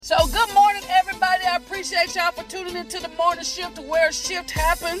So good morning, everybody. I appreciate y'all for tuning into the morning shift to where shift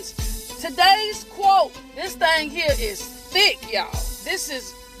happens. Today's quote, this thing here is thick, y'all. This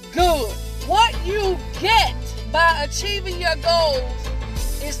is good. What you get by achieving your goals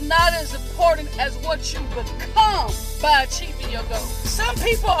is not as important as what you become by achieving your goals. Some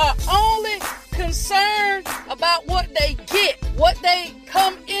people are only concerned about what they get, what they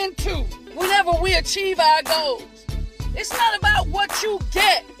come into whenever we achieve our goals. It's not about what you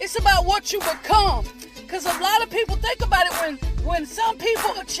get. It's about what you become. Because a lot of people think about it when some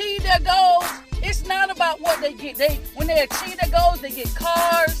people achieve their goals, it's not about what they get. When they achieve their goals, they get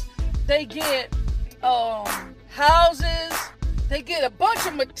cars, they get houses, they get a bunch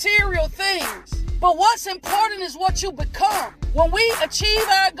of material things. But what's important is what you become. When we achieve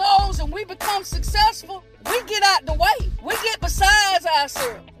our goals and we become successful, we get out the way. We get besides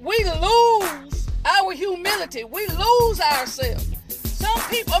ourselves. We lose our humility. We lose ourselves. Some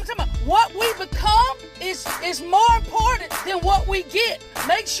people, I'm talking about what we become is more important than what we get.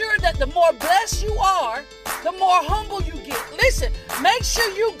 Make sure that the more blessed you are, the more humble you get. Listen, make sure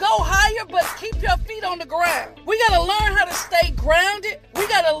you go higher, but keep your feet on the ground. We got to learn how to stay grounded. We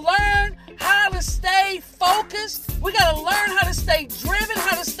got to learn how to stay focused. We got to learn how to stay driven,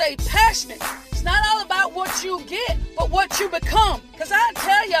 how to stay passionate. It's not all about what you get, but what you become. Because I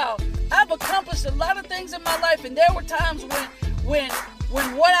tell y'all, I've accomplished a lot of things in my life, and there were times when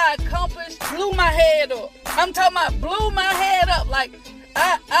what I accomplished blew my head up. I'm talking about blew my head up. Like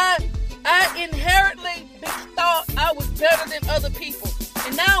I inherently thought I was better than other people.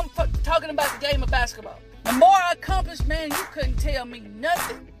 And now I'm talking about the game of basketball. The more I accomplished, man, you couldn't tell me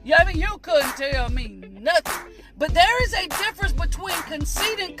nothing. You couldn't tell me nothing. But there is a difference between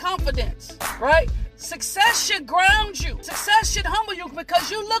conceit and confidence, right? Success should ground you. Success should humble you,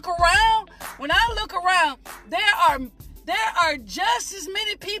 because you look around. When I look around, there are just as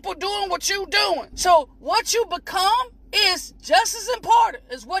many people doing what you're doing. So what you become is just as important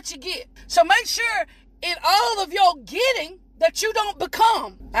as what you get. So make sure in all of your getting that you don't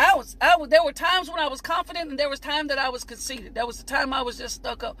become. There were times when I was confident, and there was time that I was conceited. There was the time I was just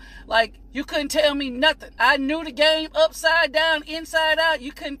stuck up. Like, you couldn't tell me nothing. I knew the game upside down, inside out.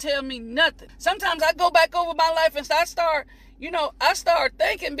 You couldn't tell me nothing. Sometimes I go back over my life and I start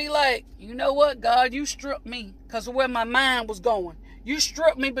thinking, be like, you know what, God, you stripped me because of where my mind was going. You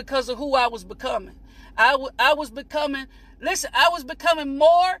stripped me because of who I was becoming. I was becoming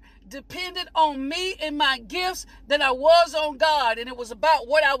more dependent on me and my gifts than I was on God. And it was about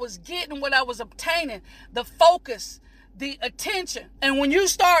what I was getting, what I was obtaining, the focus, the attention. And when you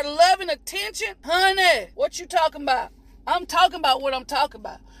start loving attention, honey, what you talking about? I'm talking about what I'm talking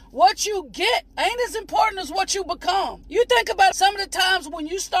about. What you get ain't as important as what you become. You think about some of the times when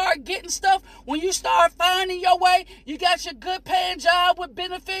you start getting stuff, when you start finding your way, you got your good paying job with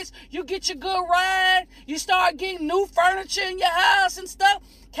benefits, you get your good ride, you start getting new furniture in your house and stuff.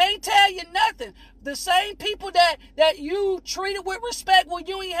 Can't tell you nothing. The same people that you treated with respect when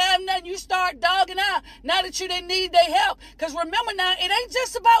you ain't have nothing, you start dogging out now that you didn't need their help. Because remember now, it ain't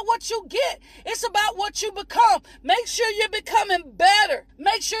just about what you get. It's about what you become. Make sure you're becoming better.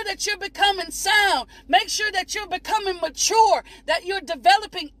 Make sure that you're becoming sound. Make sure that you're becoming mature, that you're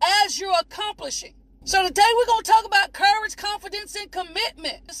developing as you're accomplishing. So today we're going to talk about courage, confidence, and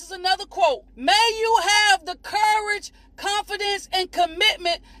commitment. This is another quote. May you have the courage, confidence, and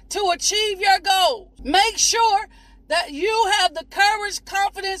commitment to achieve your goals. Make sure that you have the courage,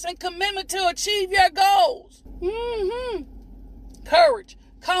 confidence, and commitment to achieve your goals. Courage,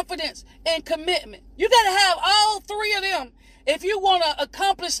 confidence, and commitment. You got to have all three of them if you want to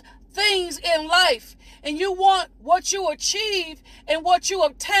accomplish things in life, and you want what you achieve and what you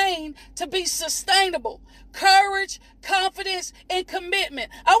obtain to be sustainable. Courage, confidence, and commitment.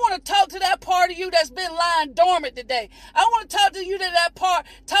 I want to talk to that part of you that's been lying dormant today. I want to talk to you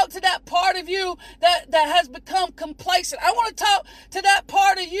talk to that part of you that has become complacent. I want to talk to that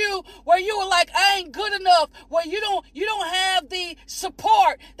part of you where you were like, I ain't good enough, where you don't have the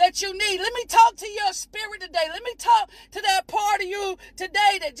support that you need. Let me talk to your spirit today. Let me talk to that part of you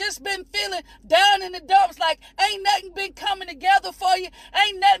today that just been feeling down in the dumps, like ain't nothing been coming together for you,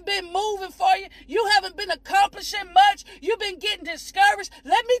 ain't nothing been moving for you, you haven't been accomplishing much, you've been getting discouraged.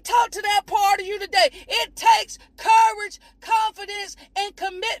 Let me talk to that part of you today. It takes courage, confidence, and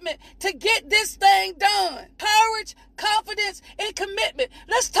commitment to get this thing done. Courage, confidence, and commitment.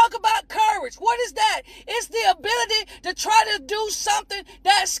 Let's talk about courage. What is that? It's the ability to try to do something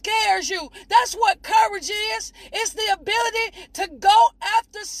that scares you. That's what courage is. It's the ability to go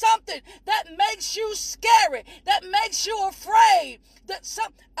after something that makes you scary, that makes you afraid.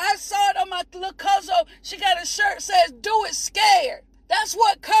 I saw it on my little cousin. She got a shirt that says, do it scared. That's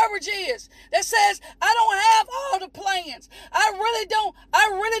what courage is. That says, I don't have all the plans. I really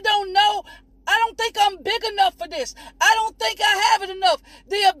don't know. I don't think I'm big enough for this. I don't think I have it enough.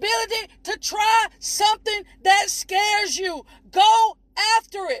 The ability to try something that scares you. Go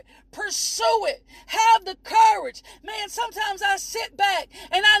after it. Pursue it. Have the courage. Man, sometimes I sit back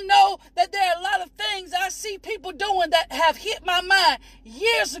and I know that there are a lot of things I see people doing that have hit my mind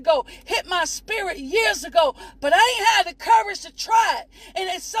years ago, hit my spirit years ago, but I ain't had the courage to try it. And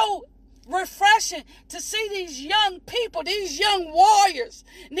it's so refreshing to see these young people, these young warriors,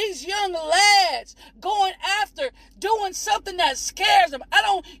 these young lads going after doing something that scares them.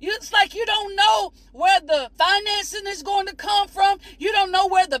 It's like you don't know where the financing is going to come from. You don't know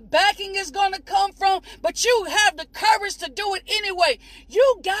where the backing is going to come from, but you have the courage to do it anyway.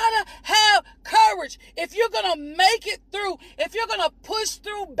 You gotta have courage if you're going to make it through, if you're going to push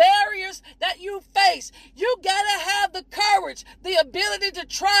through barriers that you face. You gotta have the courage, the ability to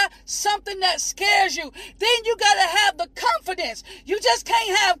try something that scares you. Then you gotta have the confidence. You just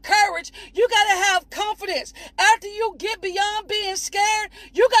can't have courage. You gotta have confidence. After you get beyond being scared,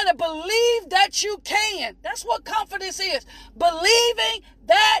 you gotta believe that you can. That's what confidence is. Believing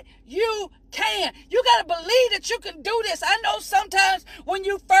that you can. You got to believe that you can do this. I know sometimes when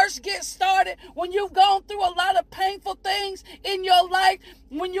you first get started, when you've gone through a lot of painful things in your life,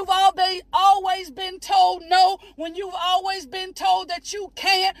 when you've always been told no, when you've always been told that you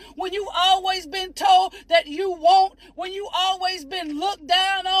can't, when you've always been told that you won't, when you've always been looked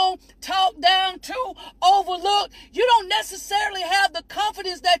down on, talked down to, overlooked, you don't necessarily have the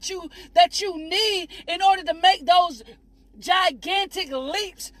confidence that you need in order to make those gigantic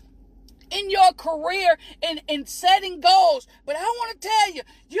leaps in your career and in setting goals. But I want to tell you,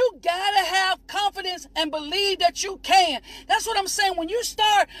 you gotta have confidence and believe that you can. That's what I'm saying. When you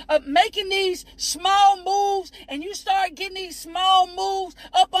start making these small moves and you start getting these small moves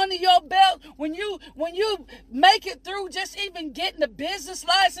up under your belt, when you make it through just even getting the business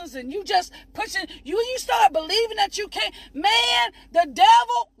license and you just pushing, you start believing that you can. Man, the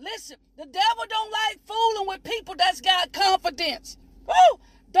devil don't like fooling with people that's got confidence. Woo!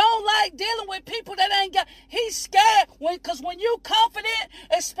 Don't like dealing with people that ain't got. He's scared because when you confident,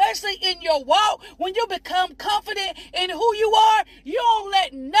 especially in your walk, when you become confident in who you are, you don't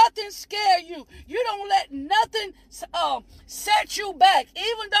let nothing scare you. You don't let nothing set you back.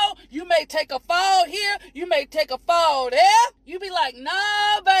 Even though you may take a fall here, you may take a fall there, you be like,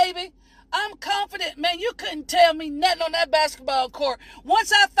 nah, baby. I'm confident. Man, you couldn't tell me nothing on that basketball court.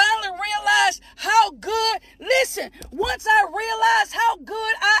 Once I finally realized how good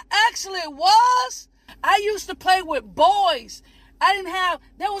I actually was, I used to play with boys.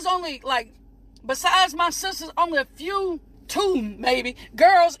 There was only besides my sisters, only a few, two maybe,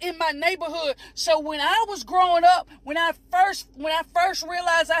 girls in my neighborhood. So when I was growing up, when I first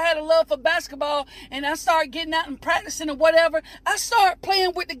realized I had a love for basketball and I started getting out and practicing or whatever, I started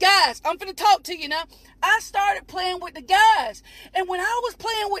playing with the guys. I'm finna talk to you now. I started playing with the guys. And when I was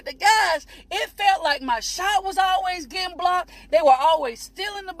playing with the guys, it felt like my shot was always getting blocked. They were always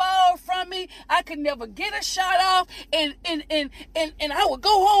stealing the ball from me. I could never get a shot off. And I would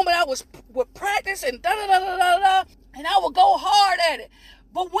go home and I would practice and da-da-da-da-da-da. And I would go hard at it.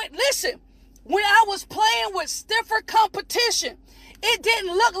 But when I was playing with stiffer competition, it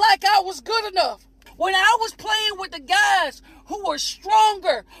didn't look like I was good enough. When I was playing with the guys who were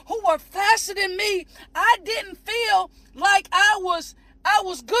stronger, who were faster than me, I didn't feel like I was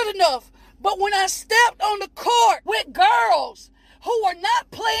good enough. But when I stepped on the court with girls who were not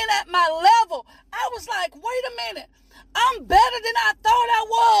playing at my level, I was like, wait a minute. I'm better than I thought I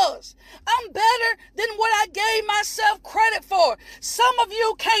was. I'm better than what I gave myself credit for. Some of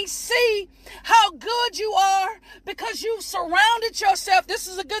you can't see how good you are because you've surrounded yourself. This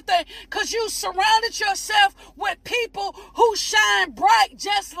is a good thing, because you surrounded yourself with people who shine bright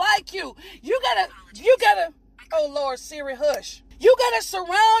just like you. You gotta, oh Lord, Siri, hush. You got to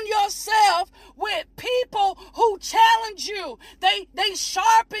surround yourself with people who challenge you. They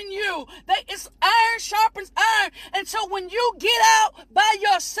sharpen you. It's iron sharpens iron. And so when you get out by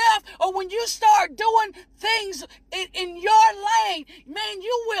yourself or when you start doing things in your lane, man,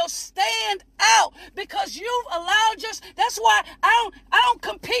 you will stand out because you've allowed that's why I don't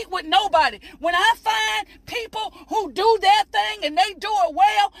compete with nobody. When I find people who do their thing and they do it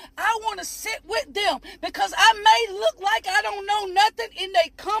well, I want to sit with them because I may look like I don't know nothing in their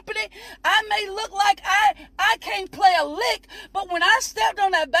company. I may look like I can't play a lick, but when I stepped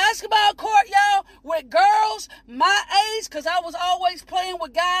on that basketball court, y'all, with girls my age, because I was always playing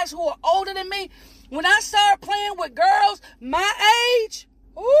with guys who are older than me, when I started playing with girls my age,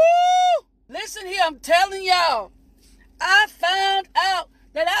 ooh, listen here, I'm telling y'all, I found out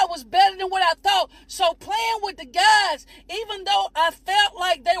that I was better than what I thought. So playing with the guys, even though I felt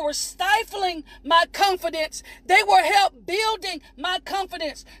like they were stifling my confidence, they were help building my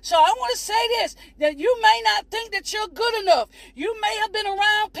confidence. So I want to say this, that you may not think that you're good enough. You may have been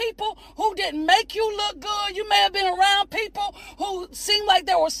around people who didn't make you look good. You may have been around people who seemed like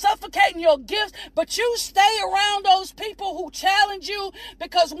they were suffocating your gifts, but you stay around those people who challenge you,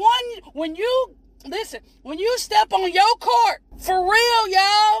 because when you step on your court, for real,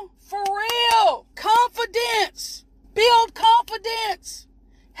 y'all, for real, confidence, build confidence,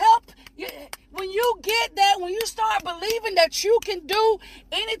 help. When you get that, when you start believing that you can do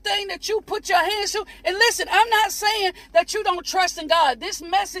anything that you put your hands to, and listen, I'm not saying that you don't trust in God. This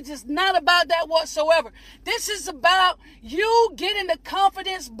message is not about that whatsoever. This is about you getting the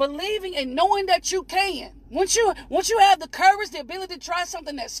confidence, believing and knowing that you can. Once you have the courage, the ability to try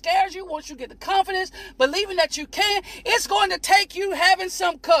something that scares you, once you get the confidence, believing that you can, it's going to take you having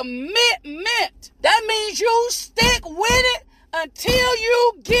some commitment. That means you stick with it until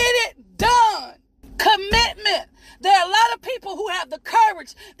you get it done. Commitment. There are a lot of people who have the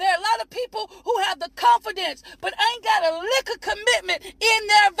courage. There are a lot of people who have the confidence, but ain't got a lick of commitment in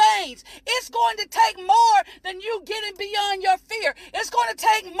their veins. It's going to take more than you getting beyond your fear. It's going to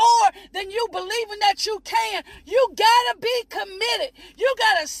take more than you believing that you can. You got to be committed. You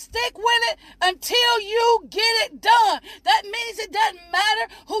got to stick with it until you get it done. That means it doesn't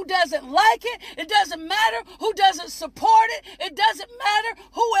matter who doesn't like it. It doesn't matter who doesn't support it. It doesn't matter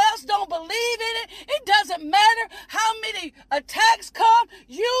who else don't believe in it. It doesn't matter how many attacks come.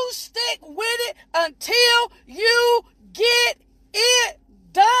 You stick with it until you get it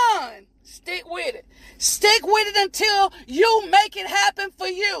done. Stick with it. Stick with it until you make it happen for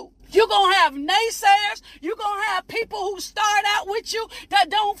you. You're going to have naysayers. You're going to have people who start out with you that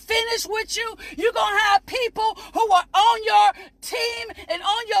don't finish with you. You're going to have people who are on your team and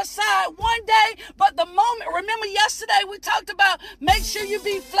on your side one day, but the moment, remember yesterday we talked about make sure you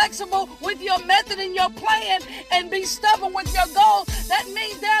be flexible with your method and your plan and be stubborn with your goals. That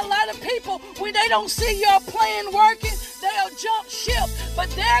means there are a lot of people, when they don't see your plan working, they'll jump ship, but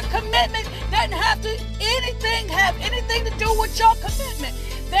their commitment doesn't have anything to do with your commitment.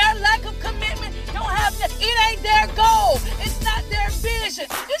 Their lack of commitment it ain't their goal. It's not their vision.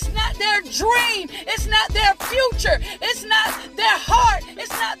 It's not their dream. It's not their future. It's not their heart.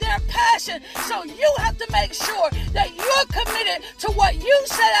 It's not their passion. So you have to make sure that you're committed to what you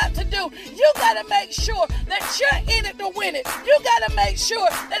set out to do. You got to make sure that you're in it to win it. You got to make sure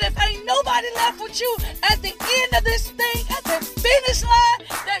that if ain't nobody left with you at the end of this thing, at the finish line,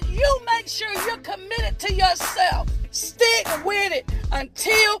 that you make sure you're committed to yourself. Stick with it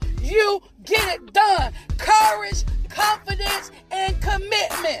until you get it done. Courage, confidence, and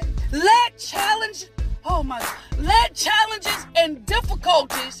commitment. Let challenges and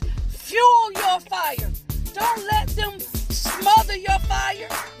difficulties fuel your fire. Don't let them smother your fire.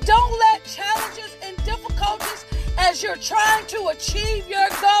 Don't let challenges and difficulties, as you're trying to achieve your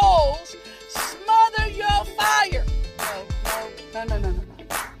goals, smother your fire.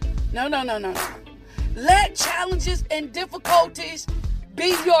 No. Let challenges and difficulties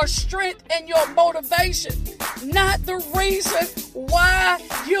be your strength and your motivation, not the reason why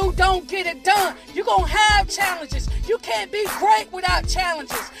you don't get it done. You're going to have challenges. You can't be great without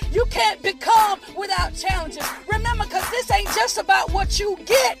challenges. You can't become without challenges. Remember, because this ain't just about what you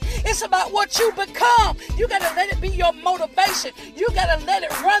get. It's about what you become. You got to let it be your motivation. You got to let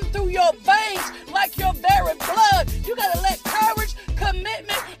it run through your veins like your very blood. You got to let courage,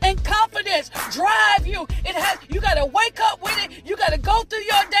 commitment, and confidence drive you. You got to wake up with it. You got to go through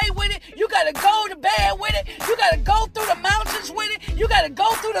your day with it. You got to go to bed with it. You got to go through the mountains with it. You got to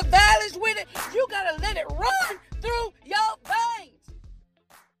go through the valleys with it.